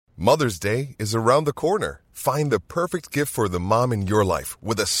Mother's Day is around the corner. Find the perfect gift for the mom in your life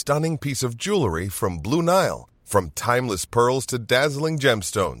with a stunning piece of jewelry from Blue Nile. From timeless pearls to dazzling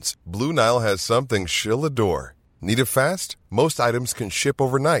gemstones, Blue Nile has something she'll adore. Need it fast? Most items can ship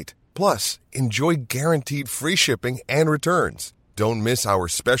overnight. Plus, enjoy guaranteed free shipping and returns. Don't miss our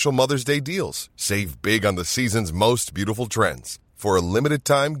special Mother's Day deals. Save big on the season's most beautiful trends. For a limited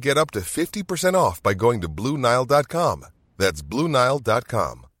time, get up to 50% off by going to BlueNile.com. That's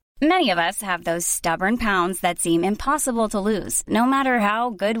BlueNile.com. Many of us have those stubborn pounds that seem impossible to lose, no matter how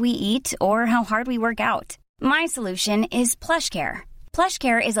good we eat or how hard we work out. My solution is PlushCare.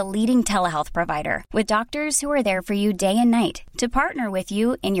 PlushCare is a leading telehealth provider with doctors who are there for you day and night to partner with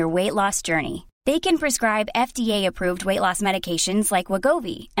you in your weight loss journey. They can prescribe FDA-approved weight loss medications like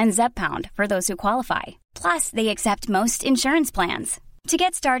Wegovy and Zepbound for those who qualify. Plus, they accept most insurance plans. To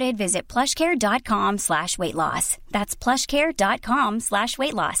get started, visit plushcare.com/weightloss. That's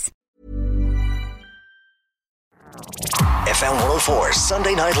plushcare.com/weightloss. FM 104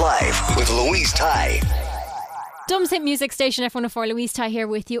 Sunday Night Live with Louise Ty. Dumb's Hit Music Station, F104, Louise Ty here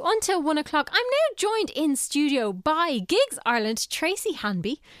with you until 1 o'clock. I'm now joined in studio by Gigs Ireland, Tracy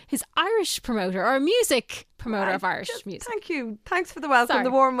Hanby, his Irish promoter, or music promoter of Irish music. Thank you. Thanks for the welcome,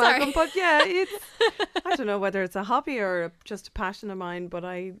 the warm welcome. But yeah, I don't know whether it's a hobby or just a passion of mine, but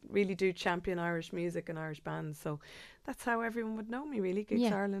I really do champion Irish music and Irish bands. So that's how everyone would know me, really,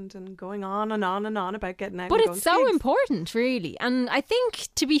 Gigs Ireland, and going on and on and on about getting out. But and it's going so to gigs. important, really. And I think,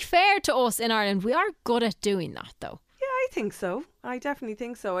 to be fair to us in Ireland, we are good at doing that, though. Yeah, I think so. I definitely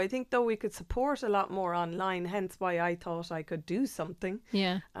think so. I think, though, we could support a lot more online, hence why I thought I could do something.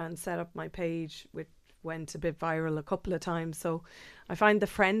 Yeah. And set up my page, which went a bit viral a couple of times. So I find the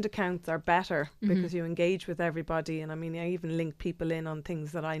friend accounts are better because you engage with everybody. And I mean, I even link people in on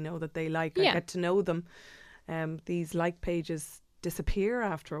things that I know that they like. I get to know them. These like pages disappear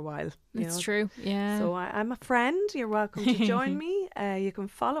after a while. It's true, yeah. So I'm a friend. You're welcome to join me. You can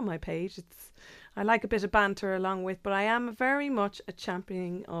follow my page. I like a bit of banter along with, but I am very much a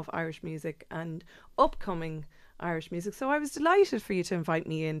champion of Irish music and upcoming Irish music. So I was delighted for you to invite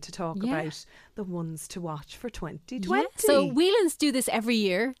me in to talk about the ones to watch for 2020. Yeah. So Whelan's do this every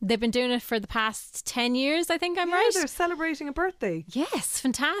year. They've been doing it for the past 10 years, I think I'm right. They're celebrating a birthday. Yes,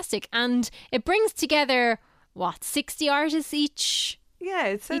 fantastic. And it brings together, 60 artists each? Yeah,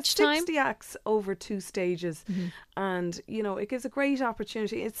 it says 60 acts over 2 stages. And, you know, it gives a great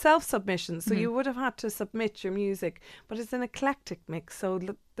opportunity. It's self-submission, so you would have had to submit your music, but it's an eclectic mix. So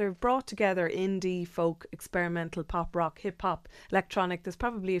they're brought together indie, folk, experimental, pop, rock, hip-hop, electronic. There's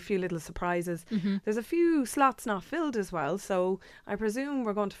probably a few little surprises. There's a few slots not filled as well, so I presume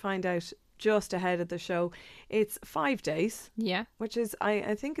we're going to find out just ahead of the show. It's 5 days. Yeah. Which is,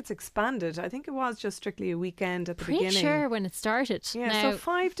 I think it's expanded. I think it was just strictly a weekend at the beginning. Pretty sure when it started. Yeah, now, so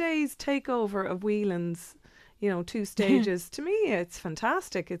 5 days takeover of Whelan's, 2 stages. To me, it's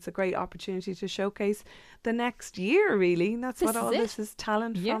fantastic. It's a great opportunity to showcase the next year, really. That's what all this is,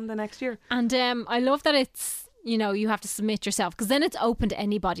 talent from the next year. And I love that it's, you have to submit yourself, because then it's open to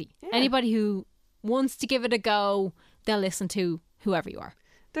anybody. Yeah. Anybody who wants to give it a go, they'll listen to whoever you are.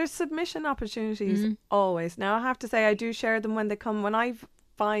 There's submission opportunities always. Now, I have to say, I do share them when they come. When I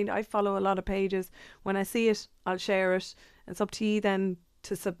follow a lot of pages. When I see it, I'll share it. It's up to you then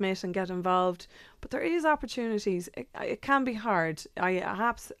to submit and get involved. But there is opportunities. It can be hard. I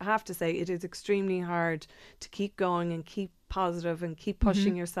have to say, it is extremely hard to keep going and keep positive and keep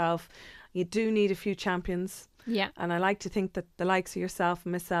pushing yourself. You do need a few champions. Yeah. And I like to think that the likes of yourself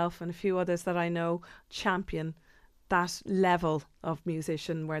and myself and a few others that I know champion that level of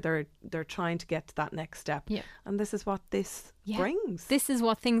musician where they're trying to get to that next step. Yeah. And this is what this brings. This is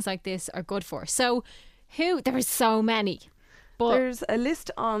what things like this are good for. So there is so many. But there's a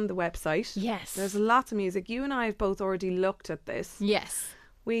list on the website. Yes. There's lots of music. You and I have both already looked at this. Yes.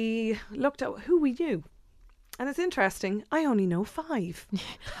 We looked at who we knew. And it's interesting. I only know 5.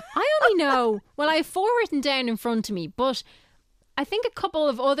 I only know, I have 4 written down in front of me, but I think a couple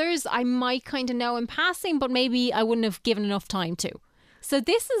of others I might kind of know in passing, but maybe I wouldn't have given enough time to. So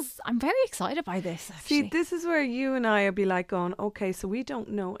I'm very excited by this, actually. See, this is where you and I will be like going, okay, so we don't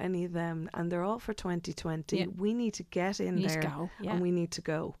know any of them and they're all for 2020. Yeah. We need to get in there and we need to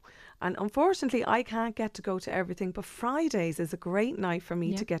go. And unfortunately, I can't get to go to everything, but Fridays is a great night for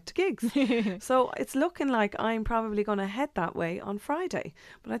me to get to gigs. So it's looking like I'm probably going to head that way on Friday.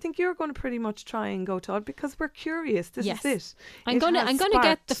 But I think you're going to pretty much try and go to it because we're curious. This is it. I'm going to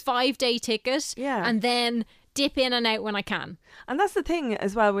get the 5-day ticket and then dip in and out when I can. And that's the thing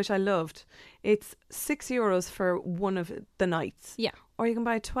as well, which I loved. It's €6 for one of the nights. Yeah. or you can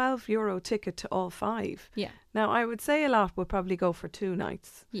buy a €12 ticket to all 5. Yeah. Now, I would say a lot would probably go for 2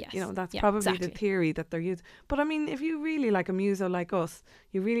 nights. Yes. That's Yeah, probably exactly. the theory that they're using. But I mean, if you really like a muso like us,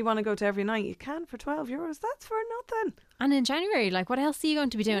 you really want to go to every night, you can for €12. That's for nothing. And in January, like, what else are you going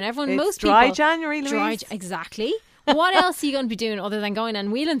to be doing? It's Most dry people, January, Louise. exactly. What else are you going to be doing other than going?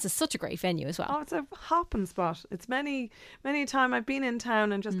 And Whelan's is such a great venue as well. Oh, it's a hopping spot. It's many a time I've been in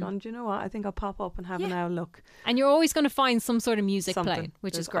town and just gone, do you know what? I think I'll pop up and have an owl look. And you're always going to find some sort of music Something. playing,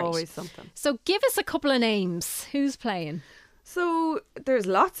 which There's is great. always something. So give us a couple of names. Who's playing? So there's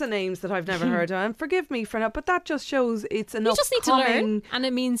lots of names that I've never heard of, and forgive me for that, but that just shows it's an You just need to learn, and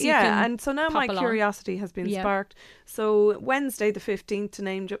it means you can and so now pop my along. curiosity has been Yeah. sparked. So Wednesday the 15th, to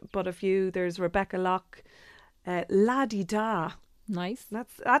name but a few, there's Rebecca Locke, Laddie Da. Nice.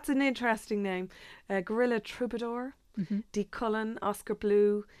 That's an interesting name. Gorilla Troubadour, Dee Cullen, Oscar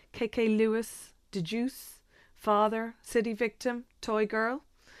Blue, KK Lewis, Dejuice, Father, City Victim, Toy Girl.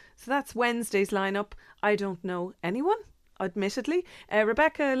 So that's Wednesday's lineup. I don't know anyone, admittedly.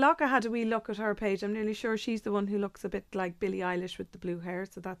 Rebecca Locke, I had a wee look at her page. I'm nearly sure she's the one who looks a bit like Billie Eilish with the blue hair.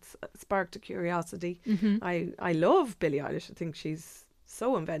 So that's sparked a curiosity. I love Billie Eilish. I think she's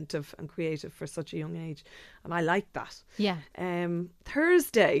so inventive and creative for such a young age, and I like that. Yeah.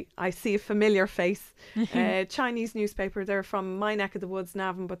 Thursday, I see a familiar face. Chinese newspaper. They're from my neck of the woods,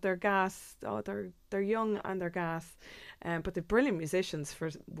 Navan, but they're gas. Oh, they're young and they're gas. But they're brilliant musicians for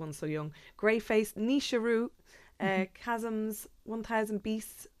one so young. Greyface, Nisharu, Chasms, 1000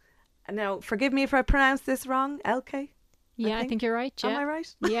 Beasts. And now, forgive me if I pronounce this wrong. LK. Yeah, I think you're right. Yeah. Am I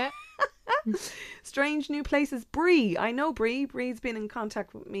right? Yeah. Strange New Places. Brie. I know Brie. Brie's been in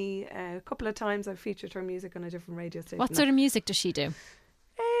contact with me a couple of times. I've featured her music on a different radio station. What sort of music does she do?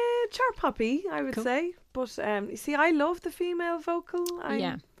 Chart poppy, I would say. But you see, I love the female vocal.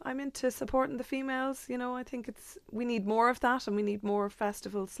 I'm into supporting the females. I think we need more of that, and we need more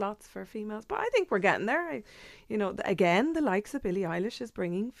festival slots for females. But I think we're getting there. Again, the likes of Billie Eilish is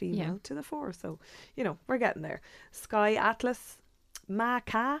bringing female to the fore. So, we're getting there. Sky Atlas, Ma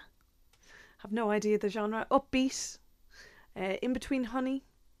Ka. Have no idea the genre. Upbeat, In Between Honey,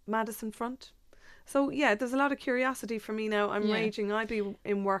 Madison Front. So yeah, there's a lot of curiosity for me now. I'm raging. I'd be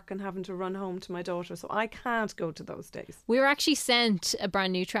in work and having to run home to my daughter, so I can't go to those days. We were actually sent a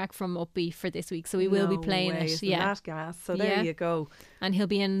brand new track from Upbeat for this week, so we will be playing it. Isn't that gas? So there you go. And he'll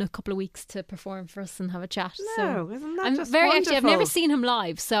be in a couple of weeks to perform for us and have a chat. No, so isn't that I'm just very wonderful? I've never seen him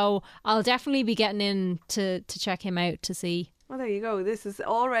live, so I'll definitely be getting in to check him out to see. Well, there you go. This is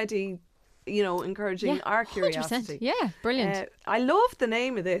already, encouraging our 100%. curiosity. Yeah, brilliant. I love the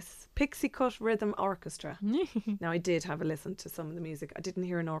name of this, Pixie Cut Rhythm Orchestra. Now, I did have a listen to some of the music. I didn't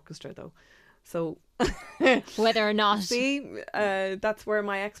hear an orchestra though, so Whether or not. see, that's where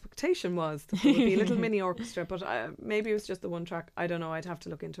my expectation was. There would be a little mini orchestra, but maybe it was just the one track. I don't know. I'd have to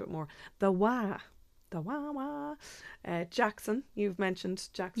look into it more. The wah. Jackson, you've mentioned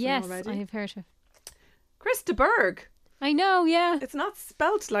Jackson Yes, already. I have heard of. Krista Berg. I know, yeah. It's not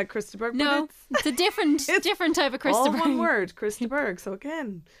spelt like Krista Berg, No, but it's a different type of all Christopher. one word, Krista Berg. So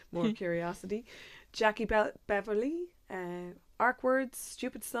again, more curiosity. Jackie Beverly, Arkwords,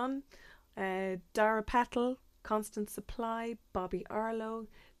 Stupid Son, Dara Petal, Constant Supply, Bobby Arlo,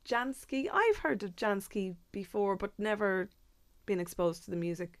 Jansky. I've heard of Jansky before, but never been exposed to the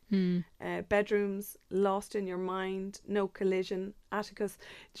music. Bedrooms, Lost in Your Mind, No Collision, Atticus.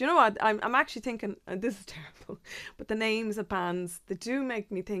 Do you know what? I'm actually thinking, this is terrible, but the names of bands, they do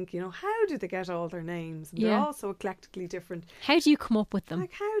make me think, how do they get all their names? And they're all so eclectically different. How do you come up with them?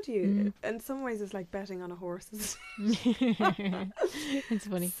 Like, how do you? In some ways, it's like betting on a horse. It's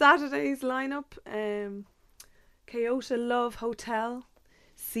funny. Saturday's lineup: Kyoto Love Hotel,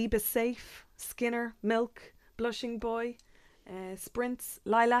 Seba Safe, Skinner, Milk, Blushing Boy, Sprints,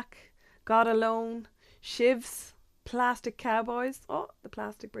 Lilac, God Alone, Shivs, Plastic Cowboys, the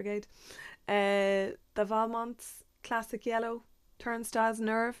Plastic Brigade, the Valmonts, Classic Yellow, Turnstiles,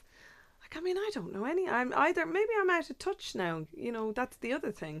 Nerve. I don't know any. Maybe I'm out of touch now. That's the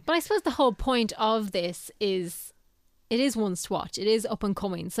other thing. But I suppose the whole point of this is it is ones to watch. It is up and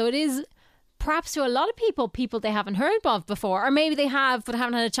coming. So it is perhaps to a lot of people they haven't heard of before, or maybe they have but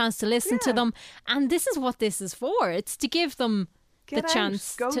haven't had a chance to listen to them. And this is what this is for. It's to give them Get the out,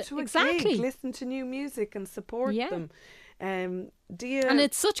 chance go to a exactly gig, listen to new music and support them. And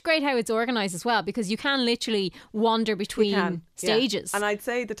it's such great how it's organised as well, because you can literally wander between stages. And I'd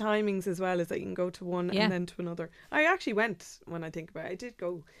say the timings as well is that you can go to one and then to another. I actually went, when I think about it. I did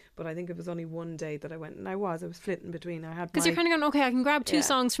go, but I think it was only one day that I went, and I was flitting between. I had because you're kind of going, okay, I can grab two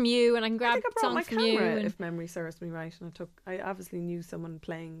songs from you, and I can grab I brought my songs from you. camera, if memory serves me right, and I obviously knew someone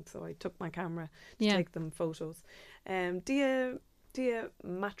playing, so I took my camera to take them photos. Do Dia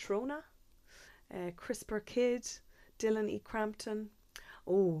Matrona, CRISPR Kid, Dylan E. Crampton.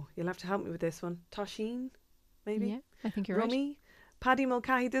 Oh, you'll have to help me with this one. Tosheen, maybe? Yeah, I think you're Rummy. Paddy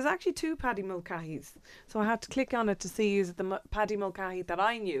Mulcahy. There's actually 2 Paddy Mulcahys. So I had to click on it to see is it the Paddy Mulcahy that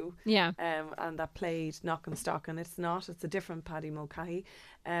I knew. Yeah. And that played Knock and Stock, and it's not. It's a different Paddy Mulcahy.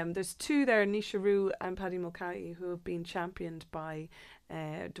 There's 2 there, Nisha Rue and Paddy Mulcahy, who have been championed by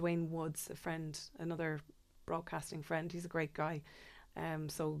Dwayne Woods, a friend, another broadcasting friend. He's a great guy.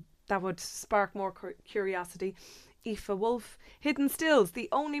 So that would spark more curiosity. Aoife Wolf, Hidden Stills, the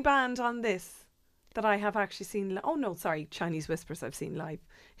only band on this that I have actually seen. Chinese Whispers I've seen live.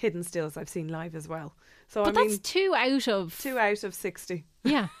 Hidden Stills I've seen live as well. So But that's 2 out of 2 out of 60.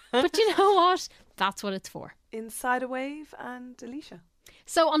 Yeah. But you know what? That's what it's for. Inside a Wave and Alicia.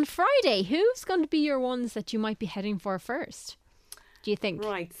 So on Friday, who's going to be your ones that you might be heading for first? Do you think?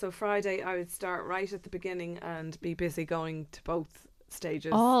 Right. So Friday I would start right at the beginning and be busy going to both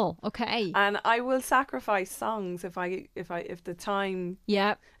stages. Oh, okay. And I will sacrifice songs if the time.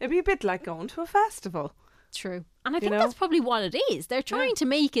 Yeah, It'd be a bit like going to a festival. true. And I You think know? that's probably what it is. They're trying to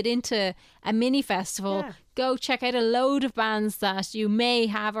make it into a mini festival. Yeah. Go check out a load of bands that you may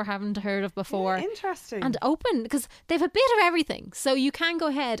have or haven't heard of before. Interesting. And open, because they've a bit of everything. So you can go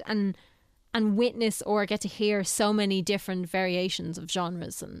ahead and witness or get to hear so many different variations of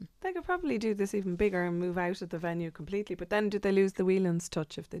genres. And they could probably do this even bigger and move out of the venue completely. But then do they lose the Whelan's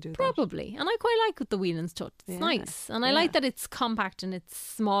touch if they do that? probably. And I quite like the Whelan's touch. It's Yeah. nice. And I Yeah. like that it's compact and it's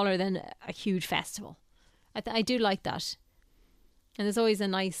smaller than a huge festival. I do like that. And there's always a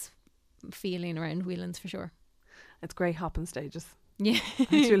nice feeling around Whelan's for sure. It's great hopping stages. Yeah. I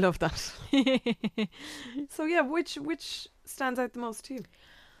do love that. So yeah, which stands out the most to you?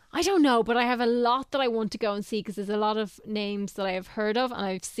 I don't know, but I have a lot that I want to go and see because there's a lot of names that I have heard of and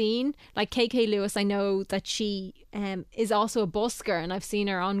I've seen. Like KK Lewis, I know that she is also a busker and I've seen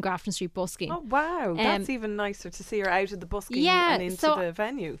her on Grafton Street busking. Oh wow, that's even nicer to see her out of the busking yeah, and into so the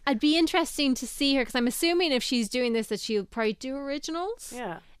venue. I'd be interesting to see her because I'm assuming if she's doing this that she'll probably do originals.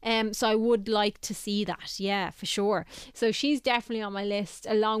 Yeah. So I would like to see that, yeah, for sure. So she's definitely on my list,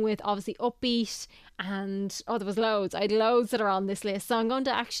 along with obviously Upbeat and there was loads. I had loads that are on this list. So I'm going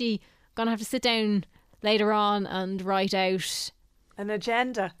to have to sit down later on and write out An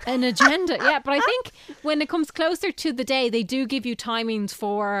agenda. an agenda. Yeah, but I think when it comes closer to the day, they do give you timings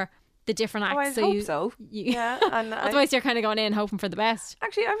for the different acts. Oh, I hope so. Yeah, and otherwise you're kind of going in hoping for the best.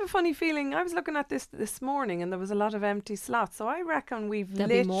 actually, I have a funny feeling. I was looking at this morning, and there was a lot of empty slots. So I reckon we've There'll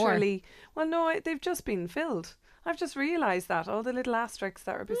be more. literally. Well, no, they've just been filled. I've just realised that all the little asterisks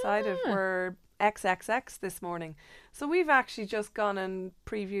that were beside it were XXX this morning. So we've actually just gone and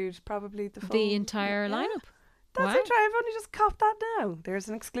previewed probably The entire yeah. lineup. That's Wow. it. I've only just copped that now. There's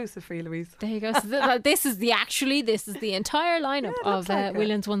an exclusive for you, Louise. There you go. So this is the entire lineup Yeah, it of looks like it.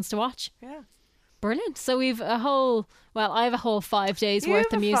 Whelan's ones to watch. Yeah. Brilliant. So we've I have a whole 5 days You worth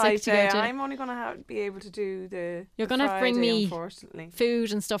have of a music 5 to day. go to. I'm only going to be able to do the. You're the gonna have to bring Friday, me unfortunately.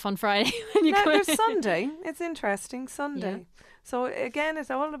 Food and stuff on Friday when you Now, go. there's Sunday. It's interesting. Sunday. Yeah. So again, it's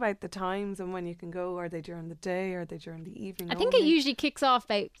all about the times and when you can go. Are they during the day? Are they during the evening? I think it only? usually kicks off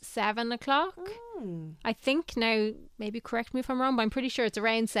about 7:00. Hmm. I think now, maybe correct me if I'm wrong, but I'm pretty sure it's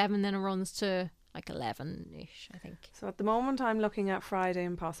around 7, then it runs to like 11-ish, I think. So at the moment, I'm looking at Friday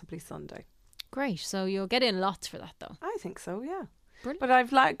and possibly Sunday. Great. So you'll get in lots for that though. I think so. Yeah. Brilliant. But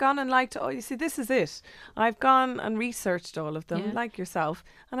I've gone and liked. Oh, you see, this is it. I've gone and researched all of them, Yeah. like yourself,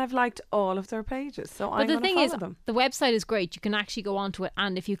 and I've liked all of their pages. So But I'm the going to thing follow is, them. the website is great. You can actually go onto it,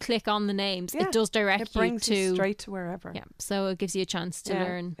 and if you click on the names, Yeah, it does direct it brings you you to straight to wherever. Yeah, so it gives you a chance to Yeah,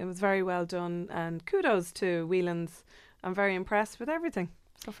 learn. It was very well done, and kudos to Whelan's. I'm very impressed with everything.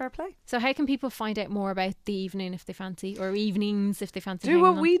 So fair play. So how can people find out more about the evening if they fancy, or evenings if they fancy? Do hanging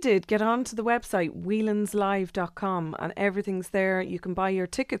what on? we did. Get onto the website, whelanslive.com, and everything's there. You can buy your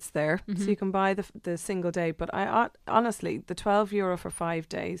tickets there, so you can buy the single day. But I honestly, the €12 for 5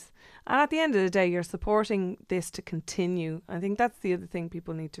 days. And at the end of the day, you're supporting this to continue. I think that's the other thing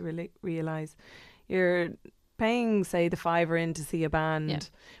people need to really realise. You're paying, say, the $5 in to see a band, Yeah.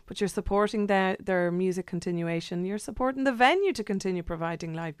 but you're supporting their music continuation. You're supporting the venue to continue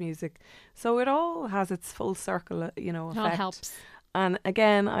providing live music. So it all has its full circle, It effect. all helps. And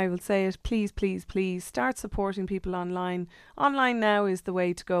again, I will say it, please, please, please start supporting people online. Online now is the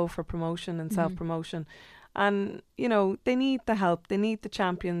way to go for promotion and self-promotion. And, they need the help. They need the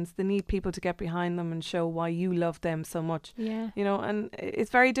champions. They need people to get behind them and show why you love them so much. Yeah. And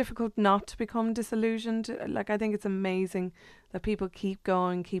it's very difficult not to become disillusioned. Like, I think it's amazing that people keep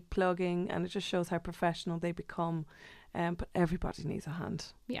going, keep plugging, and it just shows how professional they become. But everybody needs a hand.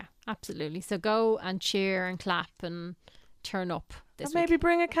 Yeah, absolutely. So go and cheer and clap and turn up this Or maybe week.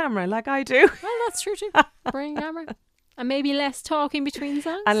 bring a camera like I do. Well, that's true too. Bring a camera. And maybe less talking between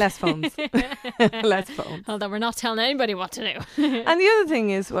songs. And less phones. Less phones. Although we're not telling anybody what to do. And the other thing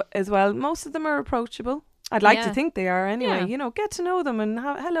is, as well, most of them are approachable. I'd like to Yeah. think they are anyway. Yeah. You know, get to know them and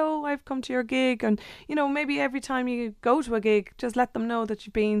hello, I've come to your gig. And, you know, maybe every time you go to a gig, just let them know that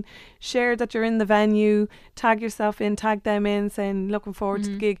you've been shared, that you're in the venue, tag yourself in, tag them in, saying looking forward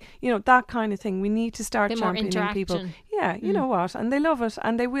to the gig. You know, that kind of thing. We need to start Bit more championing people. interaction. Yeah, you know what? And they love it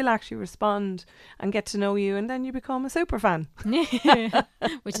and they will actually respond and get to know you, and then you become a super fan.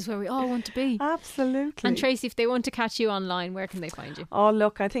 Which is where we all want to be. Absolutely. And Tracy, if they want to catch you online, where can they find you? Oh,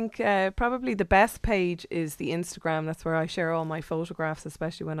 look, I think probably the best page is the Instagram. That's where I share all my photographs,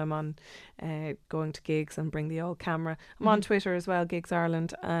 especially when I'm on going to gigs and bring the old camera. I'm on Twitter as well, Gigs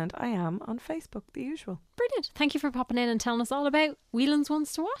Ireland, and I am on Facebook, the usual. Brilliant. Thank you for popping in and telling us all about Whelan's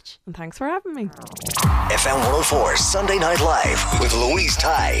Ones to Watch. And thanks for having me. FM 104 Sunday Night Live with Louise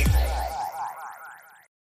Ty.